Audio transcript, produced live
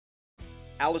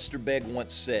Alistair Begg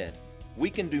once said,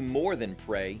 "We can do more than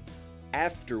pray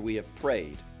after we have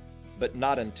prayed, but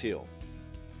not until."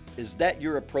 Is that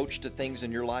your approach to things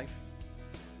in your life?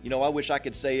 I wish I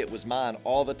could say it was mine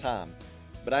all the time,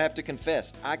 but I have to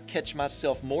confess, I catch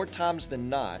myself more times than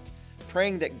not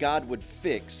praying that God would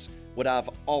fix what I've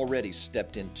already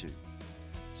stepped into.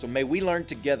 So may we learn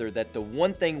together that the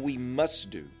one thing we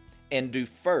must do and do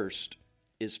first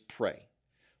is pray.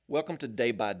 Welcome to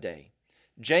Day by Day.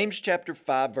 James chapter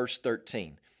 5, verse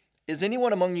 13. Is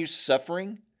anyone among you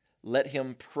suffering? Let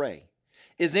him pray.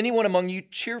 Is anyone among you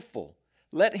cheerful?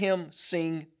 Let him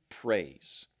sing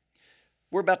praise.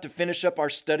 We're about to finish up our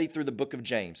study through the book of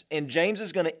James, and James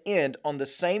is going to end on the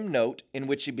same note in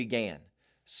which he began,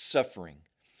 suffering.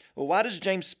 Well, why does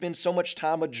James spend so much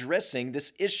time addressing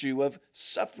this issue of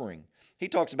suffering? He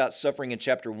talks about suffering in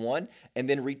chapter 1 and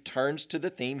then returns to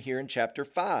the theme here in chapter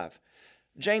 5.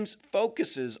 James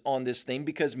focuses on this theme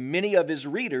because many of his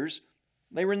readers,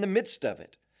 they were in the midst of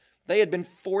it. They had been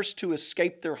forced to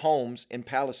escape their homes in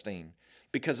Palestine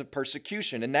because of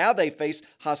persecution, and now they face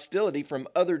hostility from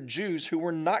other Jews who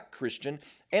were not Christian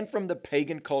and from the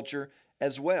pagan culture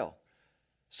as well.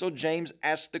 So James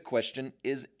asked the question,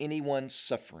 is anyone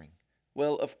suffering?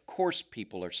 Well, of course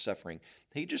people are suffering.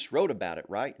 He just wrote about it,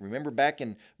 right? Remember back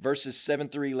in verses 7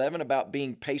 through 11 about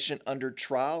being patient under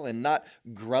trial and not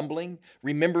grumbling,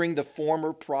 remembering the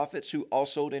former prophets who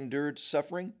also endured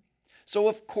suffering? So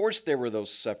of course there were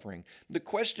those suffering. The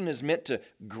question is meant to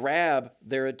grab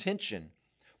their attention.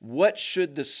 What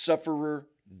should the sufferer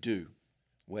do?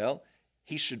 Well,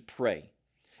 he should pray.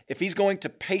 If he's going to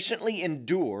patiently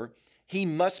endure, he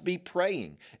must be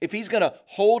praying. If he's going to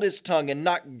hold his tongue and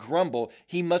not grumble,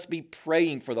 he must be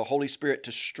praying for the Holy Spirit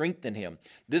to strengthen him.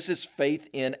 This is faith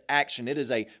in action. It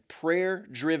is a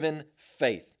prayer-driven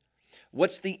faith.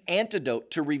 What's the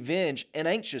antidote to revenge and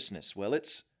anxiousness? Well,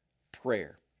 it's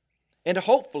prayer. And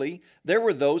hopefully, there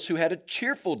were those who had a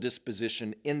cheerful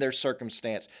disposition in their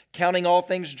circumstance, counting all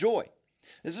things joy.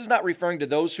 This is not referring to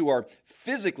those who are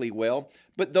physically well,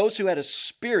 but those who had a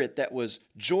spirit that was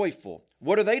joyful.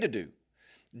 What are they to do?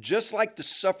 Just like the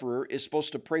sufferer is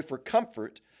supposed to pray for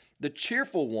comfort, the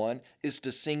cheerful one is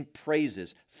to sing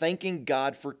praises, thanking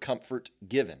God for comfort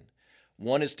given.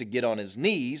 One is to get on his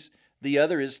knees, the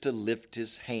other is to lift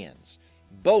his hands.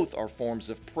 Both are forms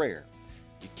of prayer.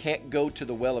 You can't go to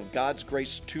the well of God's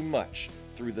grace too much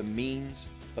through the means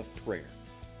of prayer.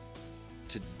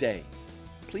 Today,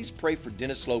 please pray for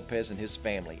Dennis Lopez and his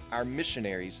family, our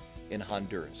missionaries in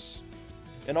Honduras.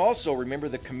 And also remember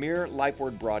the Khmer Life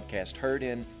Word broadcast heard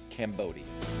in Cambodia.